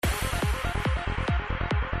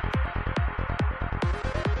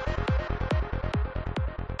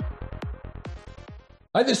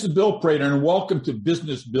Hi, this is Bill Prater, and welcome to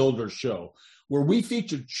Business Builder Show, where we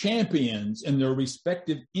feature champions in their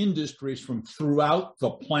respective industries from throughout the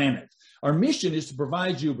planet. Our mission is to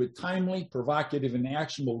provide you with timely, provocative, and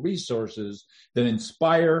actionable resources that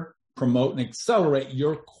inspire, promote, and accelerate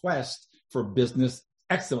your quest for business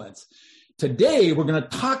excellence. Today, we're going to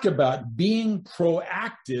talk about being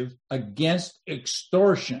proactive against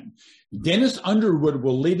extortion. Dennis Underwood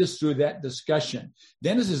will lead us through that discussion.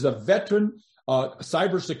 Dennis is a veteran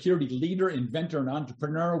cybersecurity leader, inventor, and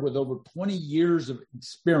entrepreneur with over 20 years of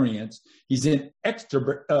experience. He's an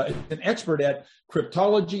expert at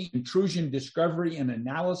cryptology, intrusion discovery, and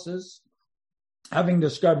analysis, having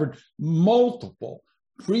discovered multiple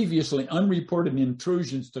previously unreported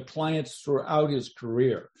intrusions to clients throughout his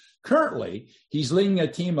career. Currently, he's leading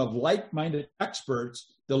a team of like-minded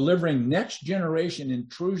experts delivering next-generation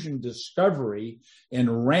intrusion discovery and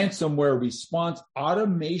ransomware response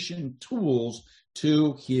automation tools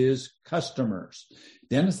to his customers.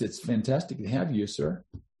 Dennis, it's fantastic to have you, sir.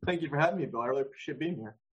 Thank you for having me, Bill. I really appreciate being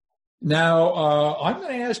here. Now, I'm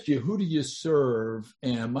going to ask you, who do you serve?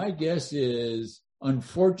 And my guess is,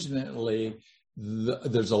 unfortunately,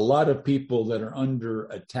 there's a lot of people that are under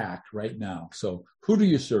attack right now. So who do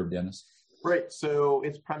you serve, Dennis? Right. So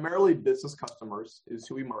it's primarily business customers is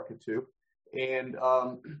who we market to. And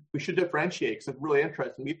we should differentiate because it's really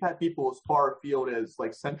interesting. We've had people as far afield as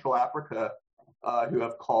like Central Africa who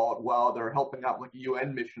have called while they're helping out like a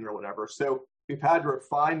UN mission or whatever. So we've had to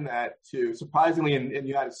refine that to, surprisingly in the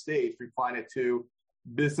United States, refine it to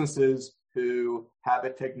businesses who have a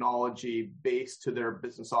technology based to their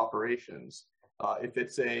business operations. If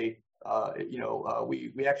it's we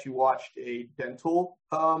actually watched a dental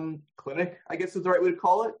clinic, I guess is the right way to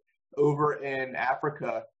call it, over in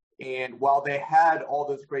Africa. And while they had all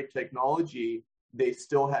this great technology, they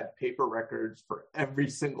still had paper records for every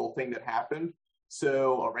single thing that happened.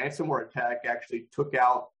 So a ransomware attack actually took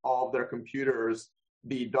out all of their computers.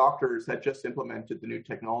 The doctors had just implemented the new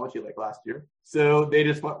technology like last year. So they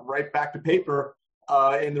just went right back to paper.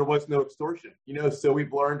 And there was no extortion, so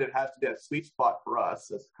we've learned it has to be a sweet spot for us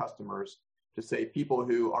as customers to say people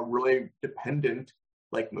who are really dependent,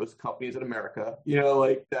 like most companies in America,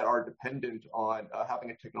 that are dependent on having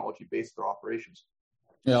a technology base for operations.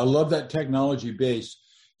 Yeah, I love that technology base.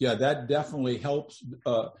 Yeah, that definitely helps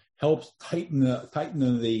tighten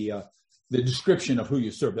the description of who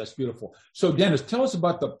you serve. That's beautiful. So, Dennis, tell us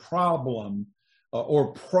about the problem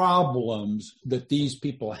or problems that these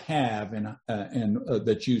people have and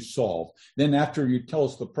that you solve. Then after you tell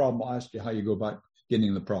us the problem, I'll ask you how you go about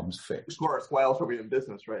getting the problems fixed. Of course. Why else are we in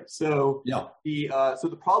business, right? So yeah. The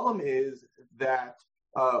problem is that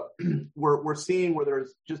we're seeing where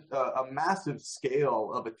there's just a massive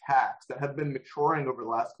scale of attacks that have been maturing over the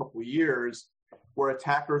last couple of years, where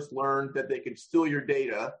attackers learned that they could steal your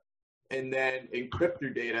data and then encrypt your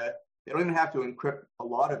data. They don't even have to encrypt a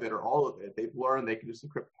lot of it or all of it. They've learned they can just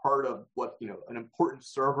encrypt part of what, an important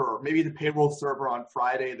server, or maybe the payroll server on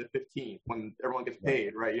Friday the 15th when everyone gets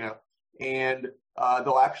paid, right? And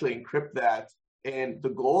they'll actually encrypt that. And the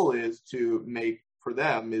goal is to make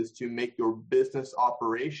your business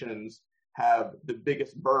operations have the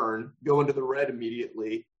biggest burn, go into the red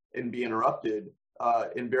immediately and be interrupted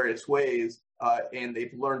in various ways. And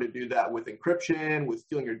they've learned to do that with encryption, with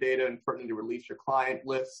stealing your data and threatening to release your client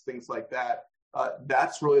lists, things like that.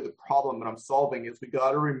 That's really the problem that I'm solving is we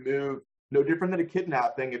got to remove, no different than a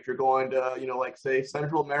kidnapping. If you're going to, say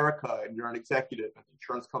Central America and you're an executive and the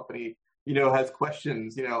insurance company, has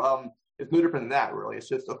questions, it's no different than that, really. It's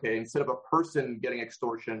just, okay, instead of a person getting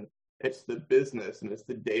extortion, it's the business and it's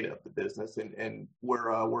the data of the business. And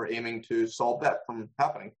we're aiming to solve that from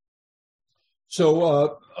happening.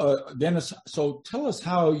 So, Dennis, so tell us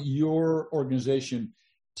how your organization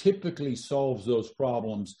typically solves those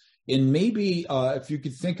problems. And maybe if you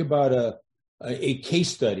could think about a case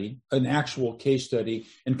study, an actual case study,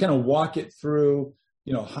 and kind of walk it through,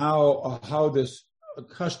 how this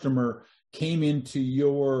customer came into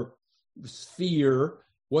your sphere,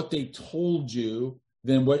 what they told you,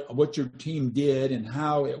 then what your team did and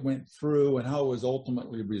how it went through and how it was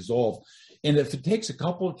ultimately resolved. And if it takes a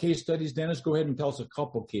couple of case studies, Dennis, go ahead and tell us a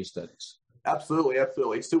couple of case studies. Absolutely.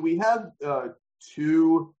 So we have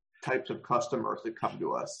two types of customers that come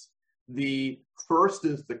to us. The first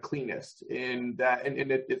is the cleanest in that,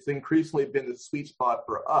 and it's increasingly been the sweet spot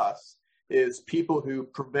for us, is people who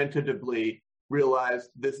preventatively realize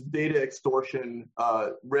this data extortion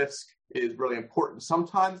risk is really important.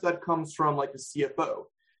 Sometimes that comes from like the CFO.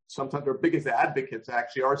 Sometimes our biggest advocates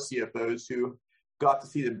actually are CFOs who got to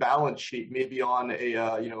see the balance sheet maybe on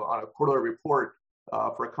a quarterly report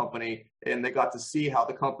for a company, and they got to see how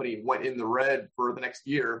the company went in the red for the next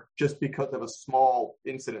year just because of a small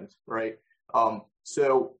incident, right?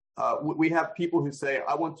 We have people who say,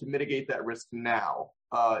 I want to mitigate that risk now.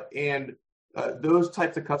 And those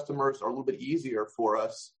types of customers are a little bit easier for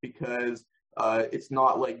us because it's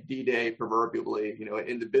not like D-Day proverbially,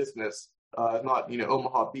 in the business, not,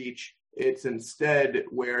 Omaha Beach. It's instead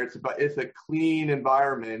where it's a clean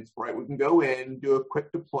environment, right? We can go in, do a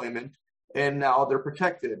quick deployment, and now they're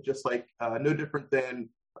protected, just like no different than,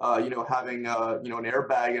 having, an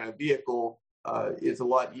airbag in a vehicle is a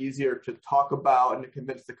lot easier to talk about and to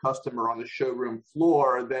convince the customer on the showroom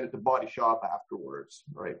floor than at the body shop afterwards,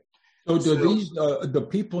 right? So these the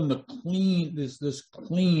people in the clean this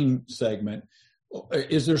clean segment,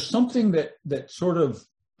 is there something that sort of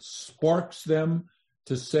sparks them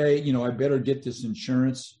to say, I better get this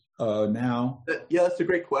insurance now? Yeah, that's a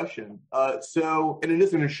great question. And it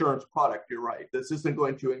is an insurance product. You're right. This isn't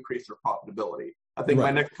going to increase their profitability. I think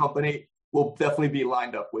my next company will definitely be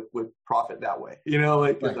lined up with profit that way.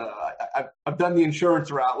 I've done the insurance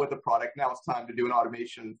route with the product. Now it's time to do an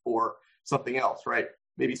automation for something else, right?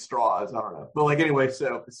 Maybe straws. I don't know. But anyway,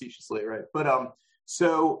 so facetiously, right? But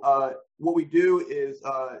what we do is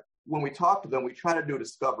when we talk to them, we try to do a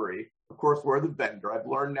discovery. Of course, we're the vendor. I've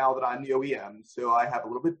learned now that I'm the OEM, so I have a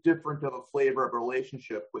little bit different of a flavor of a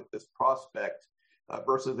relationship with this prospect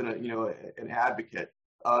versus an advocate.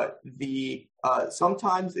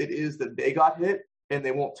 Sometimes it is that they got hit and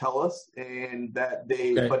they won't tell us, and that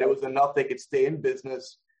but it was enough they could stay in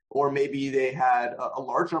business, or maybe they had a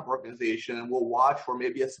large enough organization and we'll watch where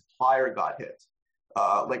maybe a supplier got hit,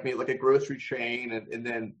 like a grocery chain, and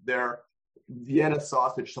then their Vienna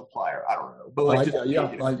sausage supplier. I don't know,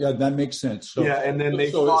 but that makes sense. So, and then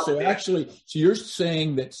so you're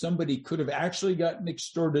saying that somebody could have actually gotten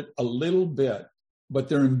extorted a little bit, but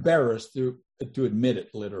they're embarrassed to admit it,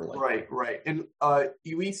 literally. Right. And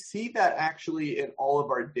we see that actually in all of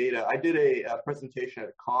our data. I did a presentation at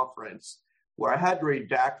a conference where I had to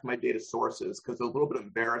redact my data sources because it's a little bit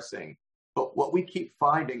embarrassing. But what we keep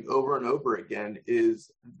finding over and over again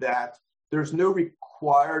is that there's no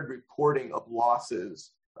required reporting of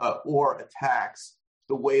losses or attacks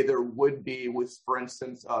the way there would be with, for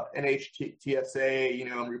instance, NHTSA,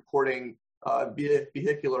 and reporting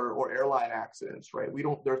vehicular or airline accidents, right?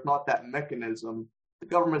 There's not that mechanism. The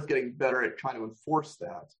government's getting better at trying to enforce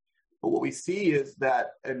that. But what we see is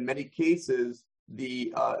that in many cases,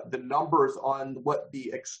 the numbers on what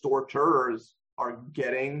the extorters are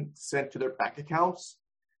getting sent to their bank accounts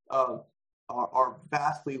are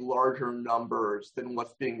vastly larger numbers than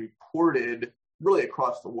what's being reported really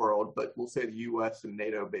across the world, but we'll say the US and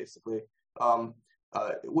NATO basically,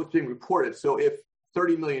 what's being reported. So if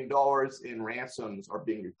 $30 million in ransoms are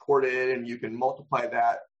being reported, and you can multiply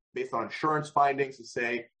that based on insurance findings to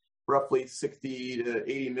say roughly $60 to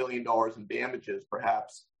 $80 million in damages,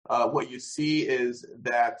 perhaps, what you see is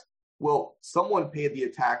that, someone paid the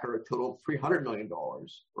attacker a total of $300 million,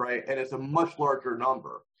 right? And it's a much larger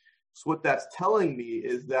number. So what that's telling me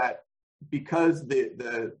is that because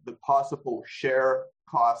the possible share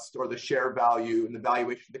cost or the share value and the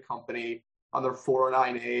valuation of the company on their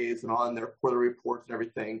 409As and on their quarterly reports and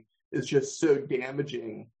everything is just so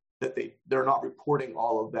damaging that they're not reporting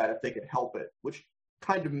all of that if they can help it, which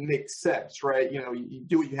kind of makes sense, right? You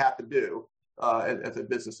do what you have to do as a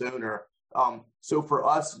business owner. So for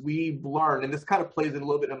us, we've learned, and this kind of plays in a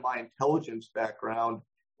little bit in my intelligence background,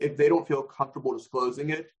 if they don't feel comfortable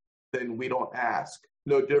disclosing it, then we don't ask.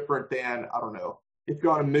 No different than, I don't know, if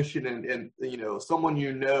you're on a mission and someone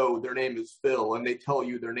their name is Phil and they tell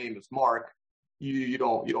you their name is Mark, you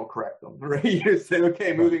don't correct them, right? You just say,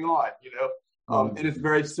 okay, moving on, and it's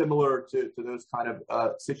very similar to those kind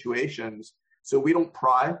of situations. So we don't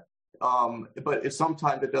pry, but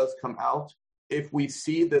sometimes it does come out. If we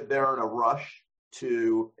see that they're in a rush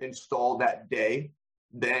to install that day,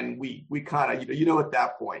 then we kind of, at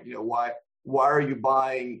that point, why are you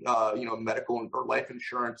buying, medical or life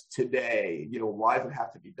insurance today? Why does it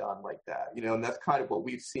have to be done like that? And that's kind of what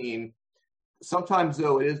we've seen. Sometimes,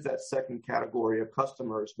 though, it is that second category of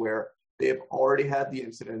customers where they have already had the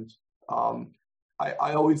incident.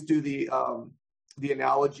 I always do the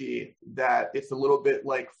analogy that it's a little bit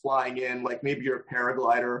like flying in, like maybe you're a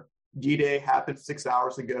paraglider. D-Day happened 6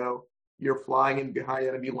 hours ago. You're flying in behind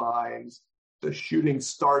enemy lines. The shooting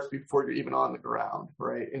starts before you're even on the ground,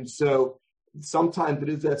 right? And so sometimes it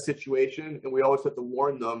is that situation, and we always have to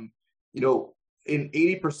warn them. In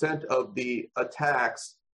 80% of the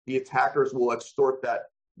attacks, the attackers will extort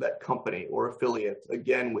that company or affiliate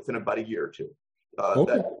again within about a year or two.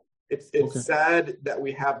 It's sad that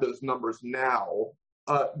we have those numbers now,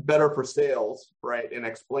 better for sales, right, and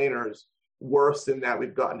explainers. Worse in that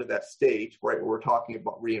we've gotten to that stage, right, where we're talking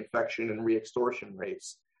about reinfection and re-extortion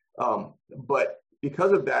rates. But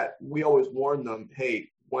because of that, we always warn them, hey,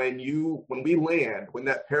 when we land, when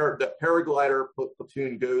that paraglider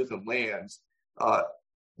platoon goes and lands,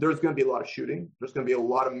 there's going to be a lot of shooting. There's going to be a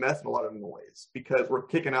lot of mess and a lot of noise because we're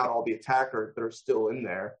kicking out all the attackers that are still in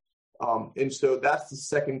there. And so that's the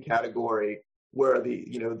second category where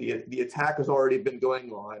the attack has already been going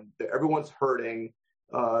on. Everyone's hurting.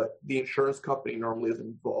 The insurance company normally is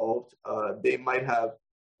involved. They might have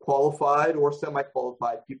qualified or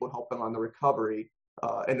semi-qualified people help them on the recovery.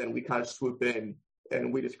 And then we kind of swoop in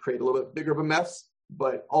and we just create a little bit bigger of a mess.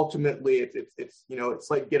 But ultimately, it's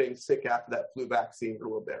like getting sick after that flu vaccine for a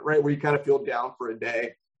little bit, right? Where you kind of feel down for a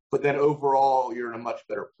day, but then overall, you're in a much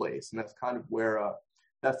better place. And that's kind of where,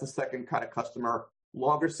 that's the second kind of customer,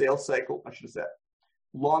 longer sales cycle, I should have said,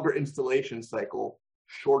 longer installation cycle,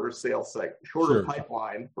 shorter sales cycle, shorter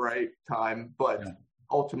pipeline, right, time, but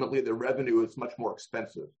ultimately the revenue is much more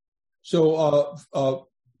expensive. So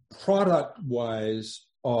product-wise,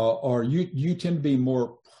 are you tend to be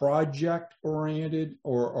more project-oriented,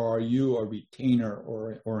 or are you a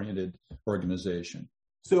retainer-oriented organization?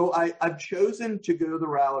 So I've chosen to go the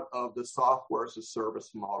route of the software as a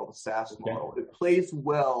service model, the SaaS model. It plays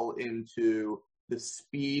well into the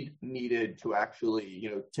speed needed to actually,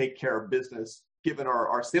 take care of business, given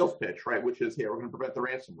our sales pitch, right, which is, hey, we're going to prevent the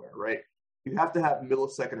ransomware, right? You have to have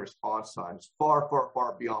millisecond response times, far, far,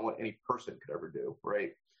 far beyond what any person could ever do,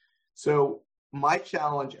 right? So my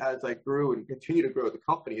challenge as I grew and continue to grow the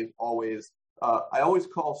company is always, I always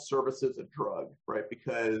call services a drug, right?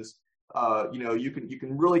 Because, you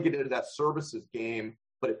can really get into that services game,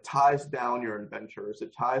 but it ties down your inventors.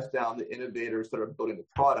 It ties down the innovators that are building the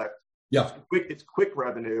product. Yeah. It's quick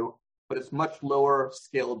revenue, but it's much lower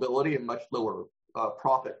scalability and much lower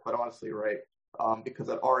profit, quite honestly, right? Because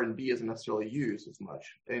that R&D isn't necessarily used as much.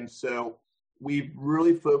 And so we've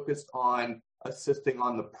really focused on assisting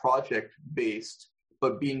on the project-based,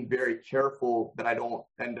 but being very careful that I don't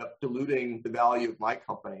end up diluting the value of my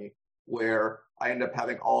company, where I end up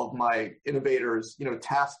having all of my innovators,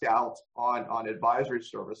 tasked out on advisory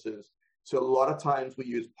services. So a lot of times we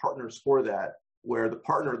use partners for that, where the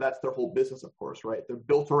partner, that's their whole business, of course, right? They're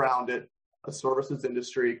built around it. A services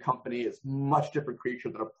industry company is much different creature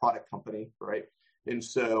than a product company, right? And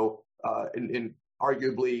so, and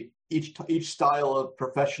arguably, each style of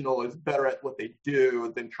professional is better at what they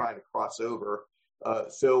do than trying to cross over.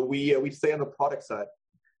 So we stay on the product side.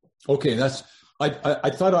 Okay, I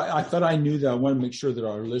thought I knew that. I want to make sure that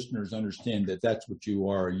our listeners understand that that's what you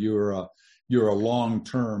are. You're a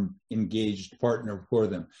long-term engaged partner for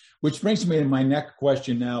them, which brings me to my next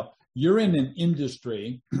question. Now, you're in an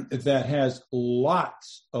industry that has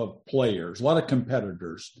lots of players, a lot of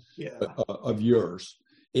competitors of yours,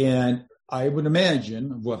 and I would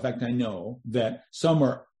imagine, well, in fact, I know that some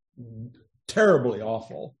are terribly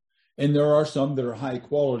awful, and there are some that are high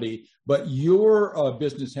quality, but your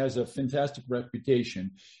business has a fantastic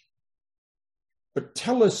reputation. But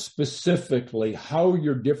tell us specifically how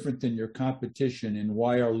you're different than your competition and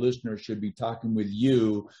why our listeners should be talking with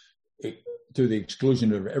you to the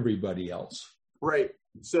exclusion of everybody else. Right.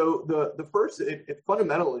 So the first, it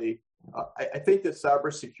fundamentally, I think that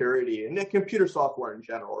cybersecurity and computer software in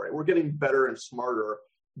general, right, we're getting better and smarter.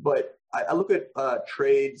 But I look at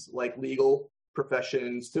trades like legal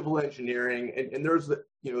professions, civil engineering, and there's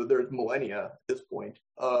millennia at this point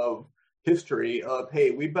of history of,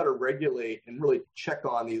 hey, we better regulate and really check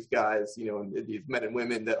on these guys, these men and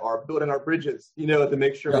women that are building our bridges, to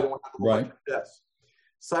make sure they don't have a bunch of deaths.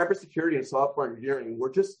 Cybersecurity and software engineering,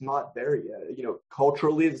 we're just not there yet.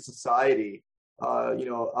 Culturally as a society,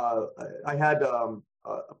 I had a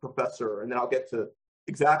professor, and then I'll get to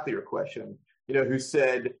exactly your question, who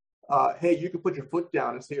said, hey, you can put your foot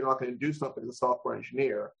down and say you're not going to do something as a software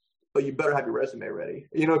engineer, but you better have your resume ready,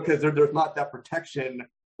 because there's not that protection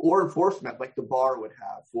or enforcement like the bar would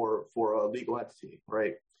have for a legal entity,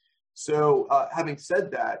 right? So having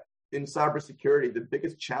said that, in cybersecurity, the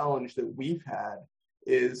biggest challenge that we've had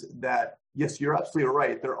is that, yes, you're absolutely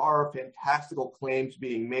right. There are fantastical claims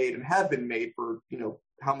being made and have been made for,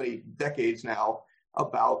 how many decades now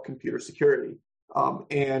about computer security.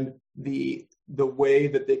 And the way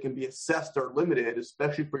that they can be assessed are limited,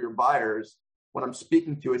 especially for your buyers. When I'm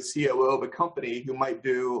speaking to a COO of a company who might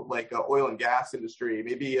do like a oil and gas industry,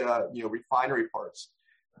 maybe, refinery parts,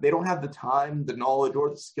 they don't have the time, the knowledge, or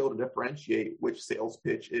the skill to differentiate which sales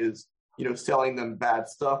pitch is, selling them bad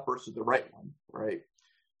stuff versus the right one, right?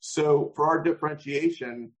 So for our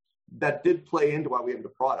differentiation, that did play into why we have the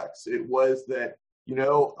products. It was that,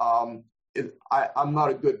 I'm not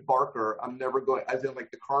a good barker. I'm never going, as in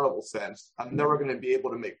like the carnival sense, I'm never going to be able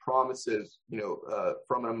to make promises,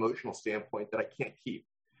 from an emotional standpoint that I can't keep.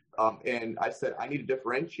 And I said, I need to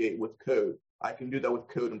differentiate with code. I can do that with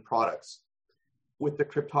code and products. With the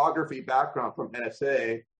cryptography background from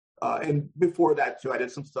NSA, and before that too, I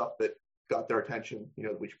did some stuff that got their attention,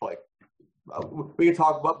 we should probably, we can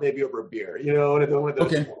talk about maybe over a beer,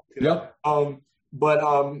 Okay. Yeah.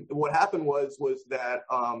 But what happened was that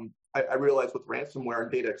I realized with ransomware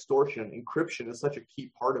and data extortion, encryption is such a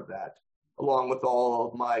key part of that, along with all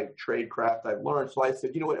of my trade craft I've learned. So I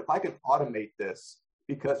said, you know what, if I can automate this,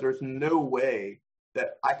 because there's no way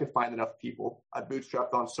that I could find enough people. I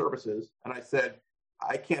bootstrapped on services, and I said,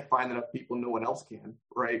 I can't find enough people, no one else can,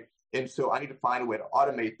 right? And so I need to find a way to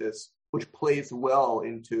automate this, which plays well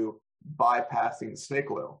into bypassing snake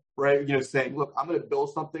oil, right? Saying, look, I'm going to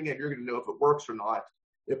build something and you're going to know if it works or not.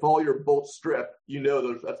 If all your bolts strip,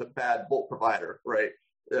 that's a bad bolt provider, right?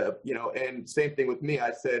 And same thing with me.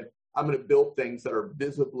 I said, I'm going to build things that are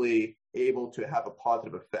visibly able to have a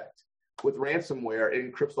positive effect. With ransomware,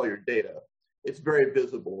 it encrypts all your data. It's very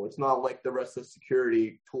visible. It's not like the rest of the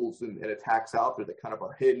security tools and attacks out there that kind of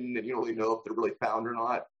are hidden and you don't really know if they're really found or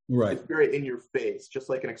not. Right. It's very in your face, just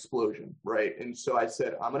like an explosion, right? And so I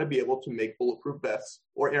said, I'm going to be able to make bulletproof vests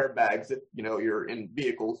or airbags if, you're in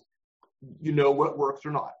vehicles, what works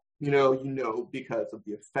or not, because of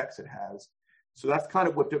the effects it has. So that's kind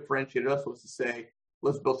of what differentiated us, was to say,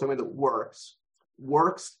 let's build something that works.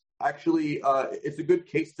 Actually, it's a good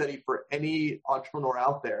case study for any entrepreneur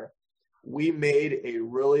out there. We made a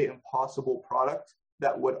really impossible product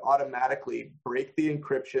that would automatically break the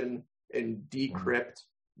encryption and decrypt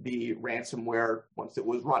the ransomware once it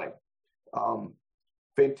was running.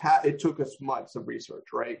 It took us months of research,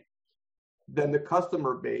 right? Then the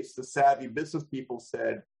customer base, the savvy business people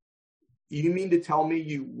said, you mean to tell me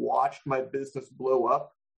you watched my business blow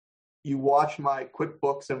up? You watched my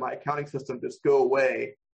QuickBooks and my accounting system just go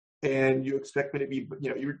away, and you expect me to be,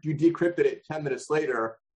 you decrypted it 10 minutes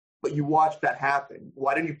later, but you watched that happen.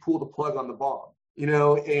 Why didn't you pull the plug on the bomb?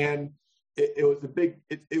 And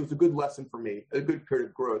it was a good lesson for me, a good period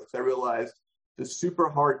of growth, because I realized the super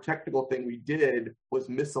hard technical thing we did was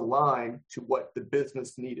misaligned to what the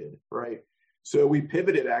business needed, right? So we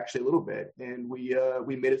pivoted actually a little bit, and we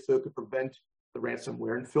made it so it could prevent the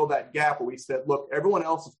ransomware and fill that gap where we said, look, everyone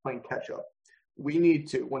else is playing catch up. We need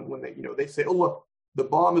to, when they, they say, oh, look, the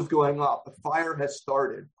bomb is going off, the fire has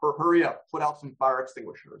started, hurry up, put out some fire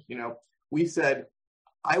extinguishers. We said,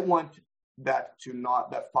 I want that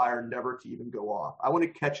fire never to even go off. I want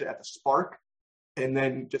to catch it at the spark and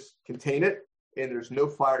then just contain it, and there's no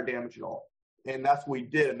fire damage at all. And that's what we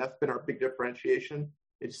did, and that's been our big differentiation.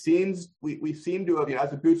 It seems we seem to have,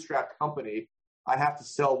 as a bootstrap company, I have to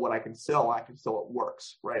sell what I can sell, and I can sell what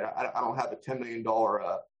works, right? I don't have a $10 million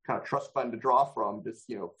kind of trust fund to draw from, just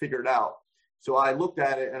figure it out. So I looked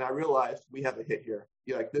at it and I realized we have a hit here.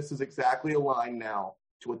 This is exactly aligned now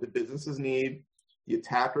to what the businesses need. The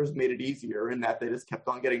attackers made it easier in that they just kept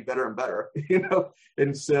on getting better and better,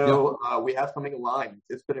 And so we have something aligned.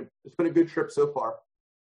 It's been a good trip so far.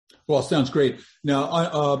 Well, it sounds great. Now,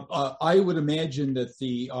 I would imagine that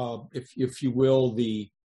the if you will,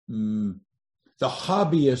 the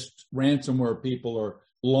hobbyist ransomware people are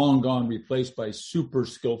long gone, replaced by super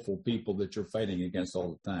skillful people that you're fighting against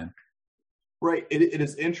all the time. Right. It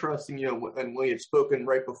is interesting, and we had spoken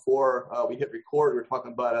right before we hit record, we were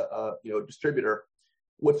talking about a distributor.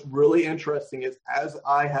 What's really interesting is, as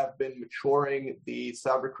I have been maturing the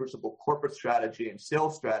Cyber Crucible corporate strategy and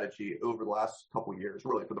sales strategy over the last couple of years,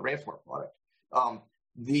 really for the ransomware product,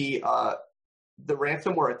 the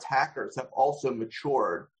ransomware attackers have also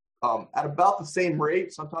matured at about the same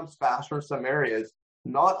rate, sometimes faster in some areas,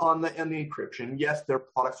 not on the encryption. Yes, their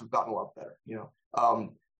products have gotten a lot better,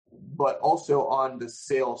 but also on the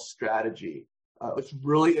sales strategy. It's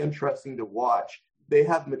really interesting to watch. They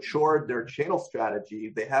have matured their channel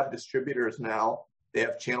strategy. They have distributors now. They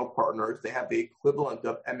have channel partners. They have the equivalent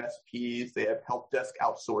of MSPs. They have help desk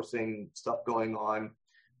outsourcing stuff going on.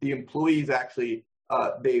 The employees actually,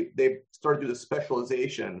 they've started to do the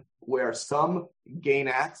specialization where some gain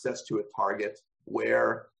access to a target,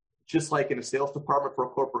 where just like in a sales department for a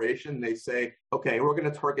corporation, they say, okay, we're going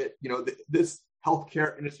to target, this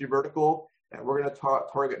healthcare industry vertical, and we're going to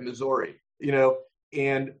target Missouri,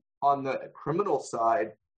 and on the criminal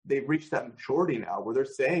side, they've reached that maturity now where they're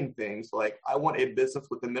saying things like, I want a business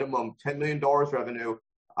with a minimum $10 million revenue.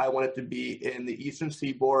 I want it to be in the Eastern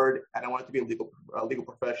Seaboard, and I want it to be a legal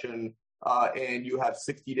profession. And you have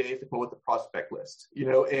 60 days to come with the prospect list,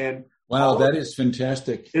 and wow, that is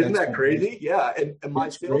fantastic. Isn't that crazy? Yeah. And my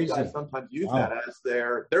sales guys sometimes use that as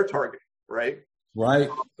their target, right? Right.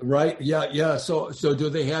 Yeah. So do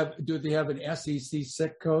they have an SEC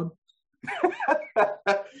SIC code?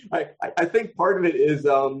 I think part of it is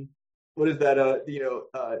what is that?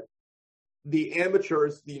 The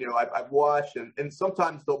amateurs. I've watched, and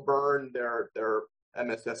sometimes they'll burn their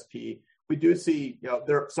MSSP. We do see,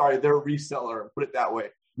 their reseller. Put it that way.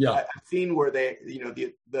 Yeah, I've seen where they,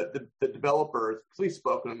 the developers. We've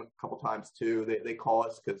spoken to them a couple times too. They call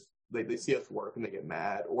us because they see us work and they get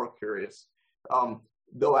mad or curious.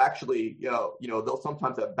 They'll actually, they'll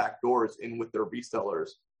sometimes have backdoors in with their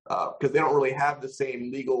resellers because they don't really have the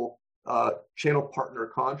same legal channel partner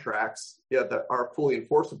contracts that are fully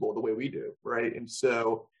enforceable the way we do, right? And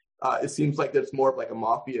so it seems like there's more of like a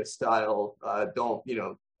mafia style.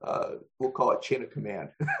 We'll call it chain of command.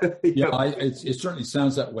 It certainly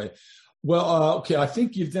sounds that way. Well, okay, I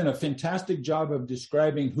think you've done a fantastic job of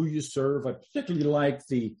describing who you serve. I particularly like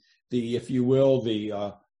the if you will,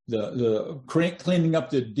 the cleaning up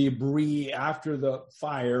the debris after the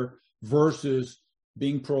fire versus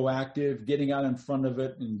being proactive, getting out in front of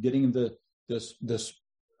it, and getting this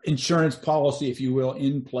insurance policy, if you will,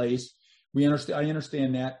 in place. I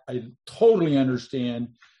understand that. I totally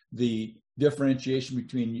understand the differentiation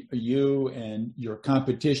between you and your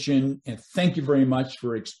competition. And thank you very much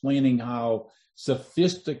for explaining how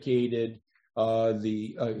sophisticated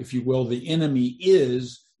if you will, the enemy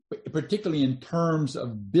is, particularly in terms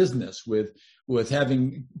of business with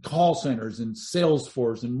having call centers and sales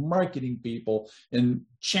force and marketing people and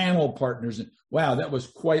channel partners. And wow, that was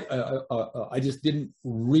quite I just didn't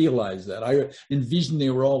realize that. I envisioned they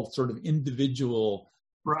were all sort of individual,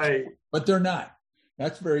 right? But they're not.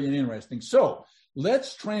 That's very interesting. So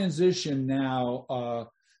let's transition now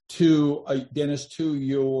to Dennis, to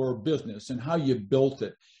your business and how you built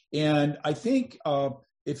it. And I think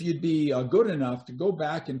if you'd be good enough to go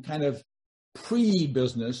back and kind of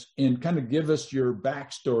pre-business and kind of give us your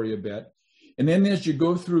backstory a bit. And then as you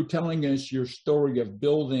go through telling us your story of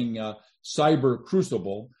building Cyber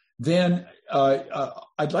Crucible, then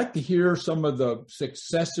I'd like to hear some of the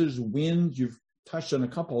successes, wins. You've touched on a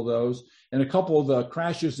couple of those, and a couple of the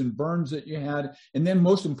crashes and burns that you had. And then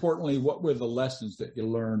most importantly, what were the lessons that you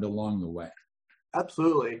learned along the way?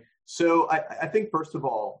 Absolutely. So I think, first of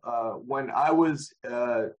all, when I was,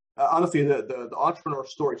 honestly, the entrepreneur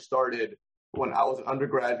story started when I was an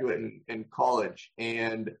undergraduate in college,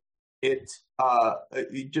 and it was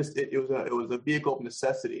a vehicle of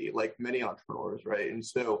necessity, like many entrepreneurs, right? And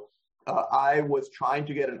so I was trying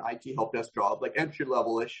to get an IT help desk job, like entry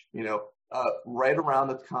level-ish, right around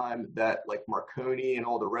the time that like Marconi and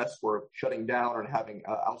all the rest were shutting down and having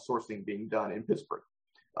outsourcing being done in Pittsburgh.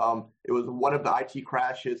 It was one of the IT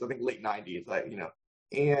crashes, I think late 90s,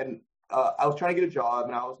 and I was trying to get a job,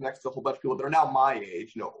 and I was next to a whole bunch of people that are now my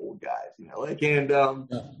age, old guys,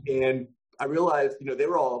 and I realized, they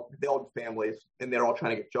all had families, and they're all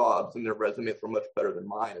trying to get jobs, and their resumes were much better than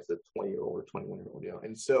mine as a 20-year-old or 21-year-old,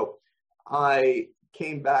 and so I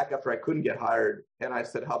came back after I couldn't get hired, and I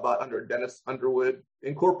said, how about under Dennis Underwood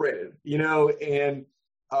Incorporated, and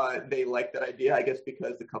they liked that idea, I guess,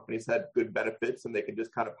 because the companies had good benefits and they could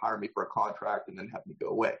just kind of hire me for a contract and then have me go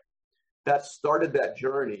away. That started that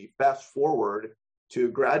journey. Fast forward to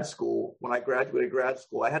grad school. When I graduated grad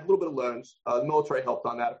school, I had a little bit of loans. The military helped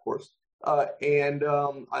on that, of course. And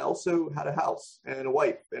I also had a house and a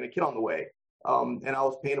wife and a kid on the way. And I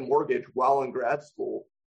was paying a mortgage while in grad school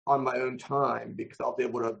on my own time because I was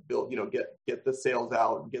able to build, get the sales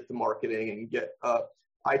out and get the marketing and get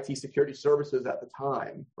IT security services at the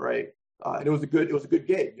time, right? And it was a good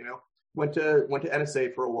gig, Went to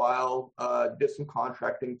NSA for a while, did some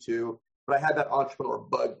contracting too, but I had that entrepreneur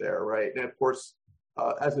bug there, right? And of course,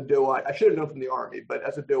 as a doe-eyed, I should have known from the Army, but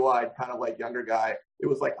as a doe-eyed kind of like younger guy, it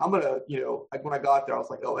was like, I'm gonna, like when I got there, I was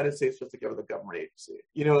like, oh, NSA is just like every other government agency,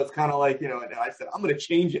 it's kind of like, and I said, I'm gonna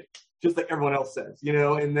change it, just like everyone else says,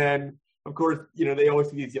 and then of course, they always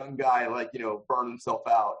see these young guy like, burn himself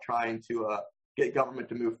out trying to get government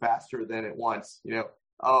to move faster than it wants,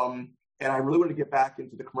 and I really wanted to get back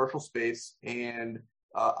into the commercial space, and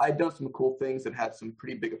I'd done some cool things that had some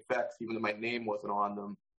pretty big effects, even though my name wasn't on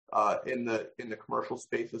them, in the commercial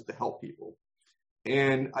spaces to help people.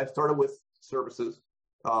 And I started with services.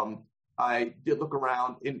 I did look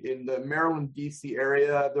around in the Maryland, D.C.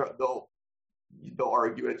 area. They'll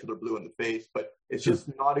argue it till they're blue in the face, but it's just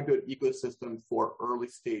not a good ecosystem for early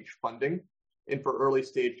stage funding and for early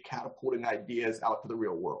stage catapulting ideas out to the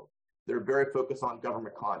real world. They're very focused on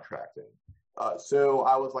government contracting. So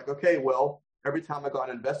I was like, okay, well, every time I got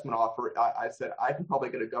an investment offer, I said, I can probably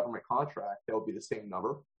get a government contract that would be the same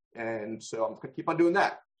number. And so I'm just going to keep on doing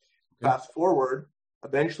that. Okay. Fast forward,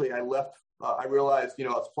 eventually I left I realized, I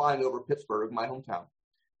was flying over Pittsburgh, my hometown.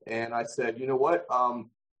 And I said, you know what?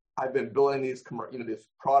 I've been building these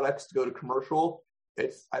products to go to commercial.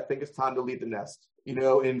 I think it's time to leave the nest,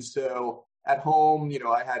 And so at home,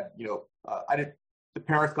 I had, the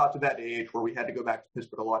parents got to that age where we had to go back to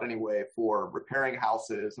Pittsburgh a lot anyway for repairing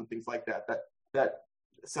houses and things like that. That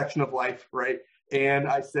section of life, right? And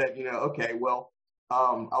I said, okay, well,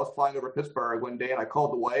 I was flying over Pittsburgh one day and I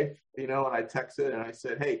called the wife, and I texted and I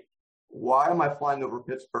said, hey, why am I flying over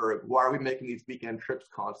Pittsburgh? Why are we making these weekend trips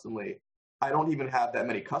constantly? I don't even have that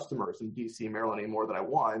many customers in DC, Maryland anymore that I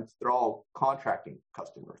want. They're all contracting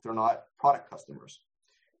customers. They're not product customers.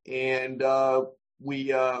 And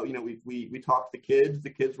we talked to the kids. The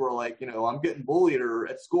kids were like, I'm getting bullied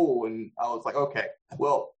at school. And I was like, okay,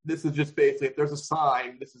 well, this is just basically, if there's a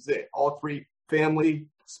sign, this is it. All three, family,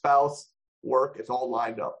 spouse, work, it's all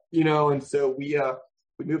lined up, And so we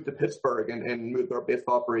moved to Pittsburgh and moved our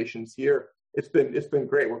baseball operations here. It's been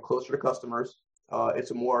great. We're closer to customers. It's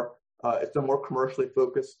a more commercially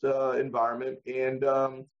focused environment, and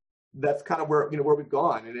that's kind of where we've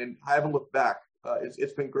gone. And I haven't looked back.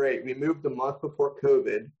 It's been great. We moved a month before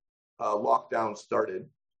COVID lockdown started,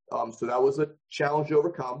 so that was a challenge to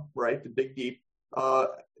overcome, right? To dig deep,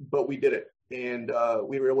 but we did it, and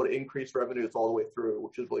we were able to increase revenues all the way through,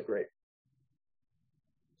 which is really great.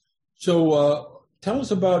 So tell us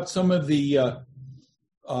about some of the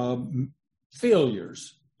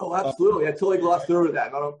failures. Oh, absolutely. I totally glossed over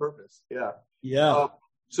that, not on purpose. Yeah. Yeah.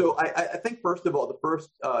 So I think, first of all, the first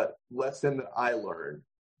lesson that I learned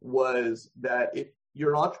was that if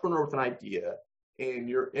you're an entrepreneur with an idea and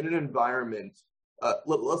you're in an environment,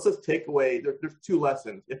 let's just take away, there's two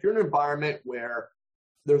lessons. If you're in an environment where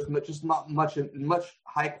there's just not much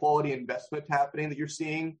high quality investment happening that you're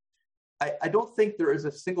seeing, I don't think there is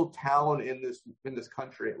a single town in this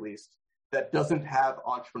country, at least, that doesn't have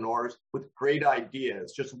entrepreneurs with great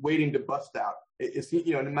ideas just waiting to bust out.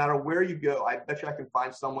 No matter where you go, I bet you I can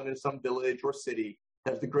find someone in some village or city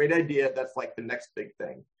that has the great idea that's like the next big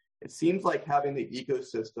thing. It seems like having the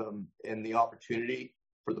ecosystem and the opportunity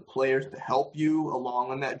for the players to help you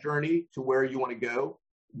along on that journey to where you want to go,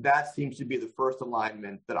 that seems to be the first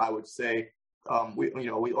alignment that I would say. I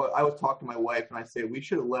was talking to my wife and I say we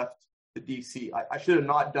should have left the DC. I should have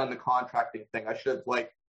not done the contracting thing. I should have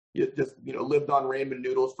lived on ramen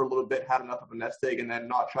noodles for a little bit, had enough of a nest egg, and then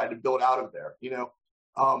not tried to build out of there.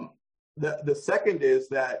 The second is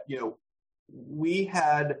that we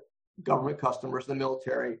had government customers in the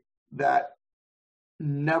military that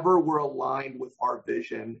never were aligned with our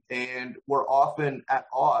vision and were often at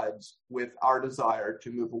odds with our desire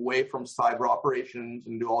to move away from cyber operations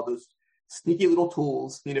and do all those sneaky little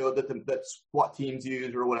tools, that SWAT teams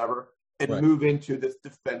use or whatever, and right. Move into this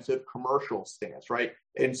defensive commercial stance, right?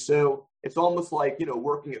 And so it's almost like,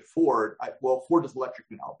 working at Ford. Ford is electric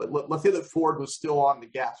now, but let's say that Ford was still on the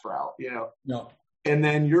gas route, No. And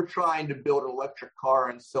then you're trying to build an electric car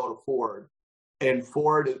and sell to Ford, and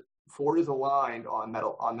Ford is aligned on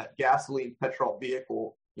that gasoline petrol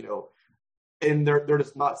vehicle, and they're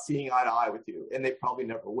just not seeing eye to eye with you, and they probably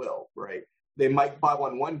never will, right? They might buy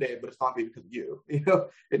one day, but it's not because of you,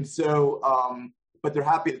 And so, but they're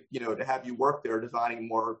happy, to have you work there designing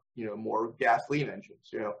more gasoline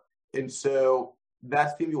engines, And so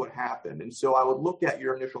that's maybe what happened. And so I would look at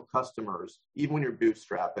your initial customers, even when you're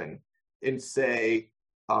bootstrapping, and say,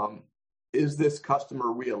 is this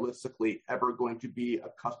customer realistically ever going to be a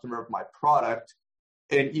customer of my product?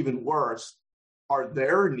 And even worse, are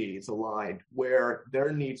their needs aligned where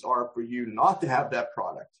their needs are for you not to have that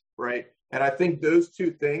product, right? And I think those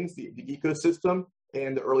two things, the ecosystem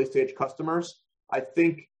and the early stage customers, I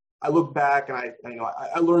think I look back and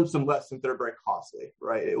I learned some lessons that are very costly,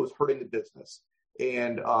 right? It was hurting the business.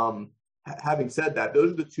 And having said that,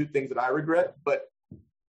 those are the two things that I regret. But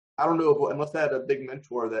I don't know unless I had a big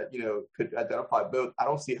mentor that could identify both. I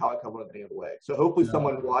don't see how I come run any other way. So hopefully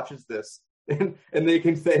someone watches this and they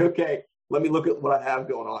can say, okay, let me look at what I have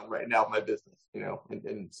going on right now in my business,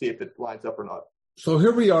 and see if it lines up or not. So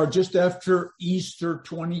here we are just after Easter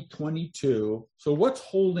 2022. So what's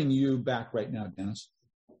holding you back right now, Dennis?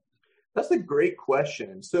 That's a great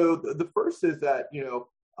question. So the first is that,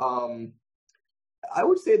 I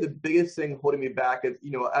would say the biggest thing holding me back is,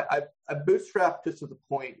 I bootstrapped just to the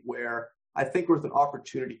point where I think there was an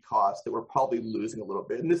opportunity cost that we're probably losing a little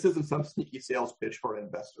bit. And this isn't some sneaky sales pitch for an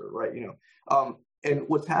investor, right? And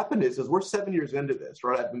what's happened is we're 7 years into this,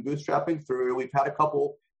 right? I've been bootstrapping through. We've had a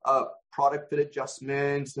couple product fit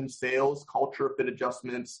adjustments and sales culture fit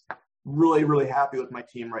adjustments. Really, really happy with my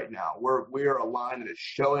team right now. We are aligned and it's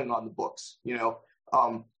showing on the books,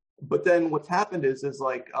 But then what's happened is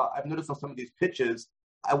I've noticed on some of these pitches,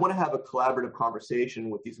 I want to have a collaborative conversation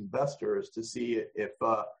with these investors to see if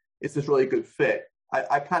it's this really good fit.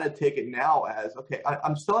 I kind of take it now as, okay,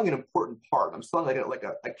 I'm selling an important part. I'm selling like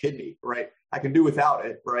a kidney, right? I can do without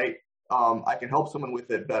it, right? I can help someone with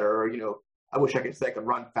it better. I wish I could say I could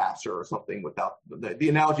run faster or something without the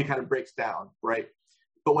analogy kind of breaks down, right?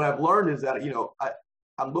 But what I've learned is that,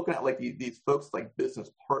 I'm looking at like these folks like business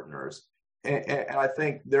partners, and I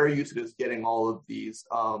think they're used to just getting all of these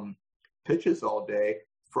pitches all day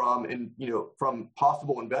from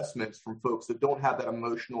possible investments from folks that don't have that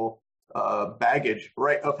emotional baggage,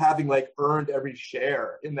 right, of having like earned every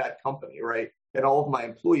share in that company, right? And all of my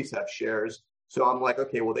employees have shares. So I'm like,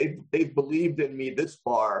 okay, well, they've believed in me this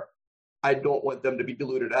far. I don't want them to be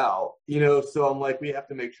diluted out, so I'm like, we have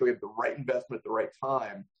to make sure we have the right investment at the right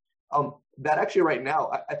time. That actually right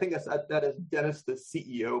now, I think that is Dennis, the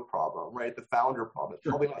CEO problem, right? The founder problem. It's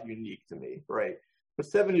probably not unique to me, right? But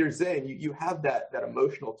 7 years in, you have that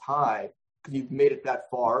emotional tie because you've made it that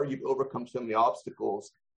far. You've overcome so many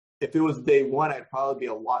obstacles. If it was day one, I'd probably be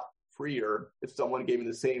a lot freer if someone gave me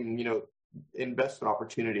the same, investment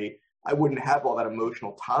opportunity. I wouldn't have all that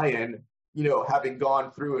emotional tie-in, having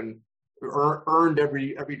gone through and earned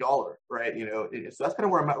every dollar, right? So that's kind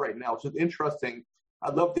of where I'm at right now, which is interesting.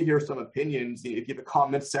 I'd love to hear some opinions, if you have a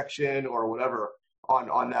comment section or whatever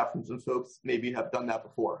on that from some folks maybe have done that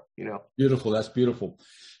before, Beautiful. That's beautiful.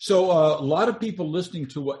 So a lot of people listening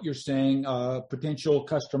to what you're saying, potential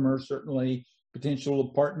customers, certainly potential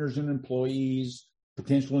partners and employees,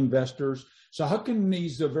 potential investors. So how can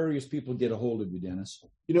these various people get a hold of you, Dennis?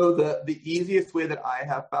 The easiest way that I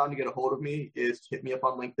have found to get a hold of me is to hit me up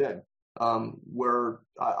on LinkedIn, where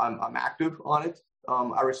I'm active on it.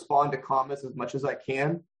 I respond to comments as much as I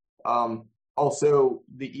can. Also,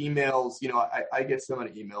 the emails, I get so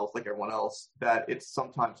many emails like everyone else that it's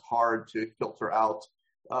sometimes hard to filter out,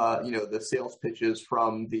 the sales pitches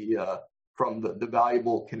from the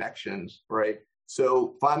valuable connections, right?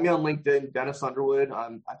 So find me on LinkedIn, Dennis Underwood.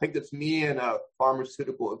 I think that's me and a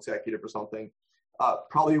pharmaceutical executive or something.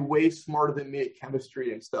 Probably way smarter than me at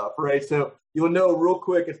chemistry and stuff, right? So you'll know real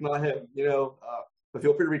quick it's not him, but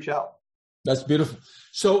feel free to reach out. That's beautiful.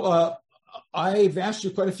 So I've asked you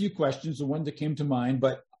quite a few questions, the one that came to mind,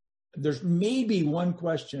 but there's maybe one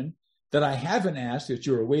question that I haven't asked that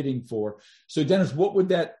you were waiting for. So Dennis, what would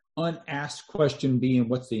that unasked question be, and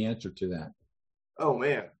what's the answer to that? Oh,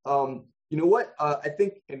 man. You know what? I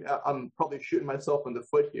think, and I'm probably shooting myself in the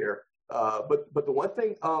foot here, but the one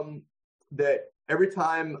thing that every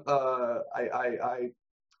time I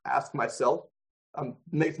ask myself, I'm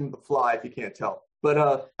making the fly if you can't tell,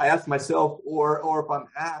 but I ask myself, or if I'm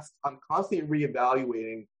asked, I'm constantly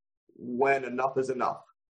reevaluating when enough is enough,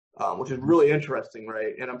 which is really interesting,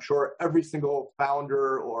 right? And I'm sure every single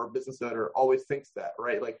founder or business owner always thinks that,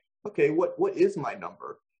 right? Like, okay, what is my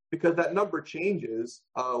number? Because that number changes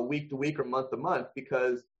week to week or month to month,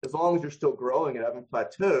 because as long as you're still growing and haven't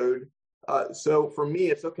plateaued. So for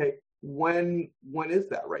me, it's okay, when is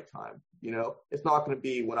that right time? It's not going to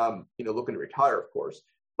be when I'm, looking to retire, of course.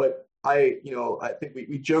 But I think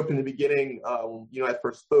we joked in the beginning, when I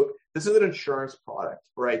first spoke, this is an insurance product,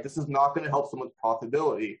 right? This is not going to help someone's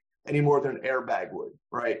profitability any more than an airbag would,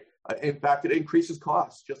 right? In fact, it increases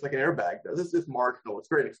costs just like an airbag does. This is marginal. It's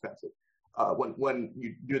very expensive. When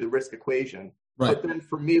you do the risk equation. Right. But then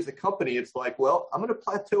for me as a company, it's like, well, I'm going to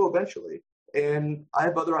plateau eventually, and I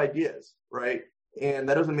have other ideas, right? And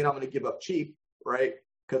that doesn't mean I'm going to give up cheap, right?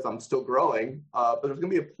 Because I'm still growing, but there's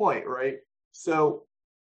going to be a point, right? So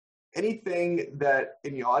anything that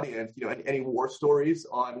in the audience, any war stories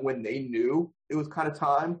on when they knew it was kind of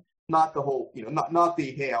time, not the whole, not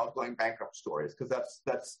the, hey, I was going bankrupt stories, because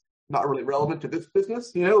that's not really relevant to this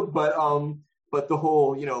business, but the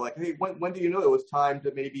whole, like, hey, when do you know it was time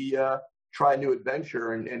to maybe try a new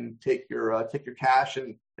adventure and take your cash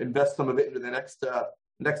and invest some of it into the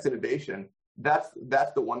next innovation? That's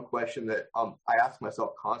the one question that I ask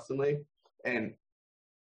myself constantly, and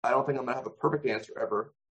I don't think I'm gonna have a perfect answer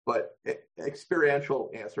ever, but experiential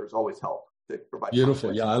answers always help to provide. Beautiful,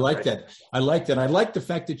 context. Yeah, I like right? that. I like that. I like the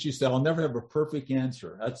fact that you said I'll never have a perfect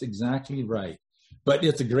answer. That's exactly right. But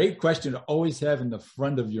it's a great question to always have in the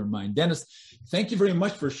front of your mind. Dennis, thank you very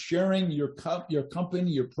much for sharing your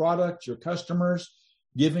company, your product, your customers,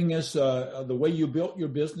 giving us the way you built your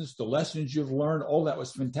business, the lessons you've learned. All that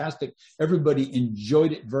was fantastic. Everybody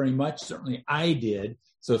enjoyed it very much. Certainly I did.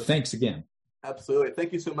 So thanks again. Absolutely.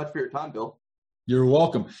 Thank you so much for your time, Bill. You're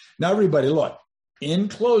welcome. Now, everybody, look, in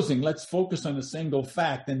closing, let's focus on a single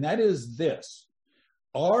fact, and that is this.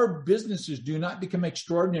 Our businesses do not become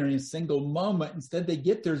extraordinary in a single moment. Instead, they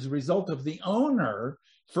get there as a result of the owner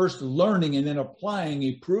first learning and then applying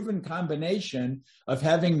a proven combination of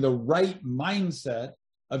having the right mindset,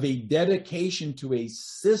 of a dedication to a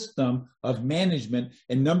system of management,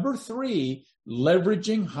 and number 3,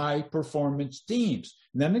 leveraging high performance teams.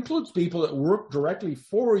 And that includes people that work directly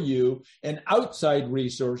for you and outside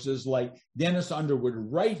resources like Dennis Underwood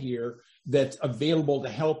right here that's available to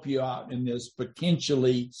help you out in this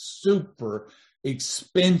potentially super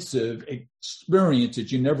expensive experience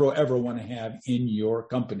that you never ever want to have in your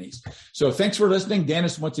companies. So thanks for listening.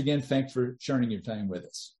 Dennis, once again, thanks for sharing your time with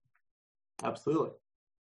us. Absolutely.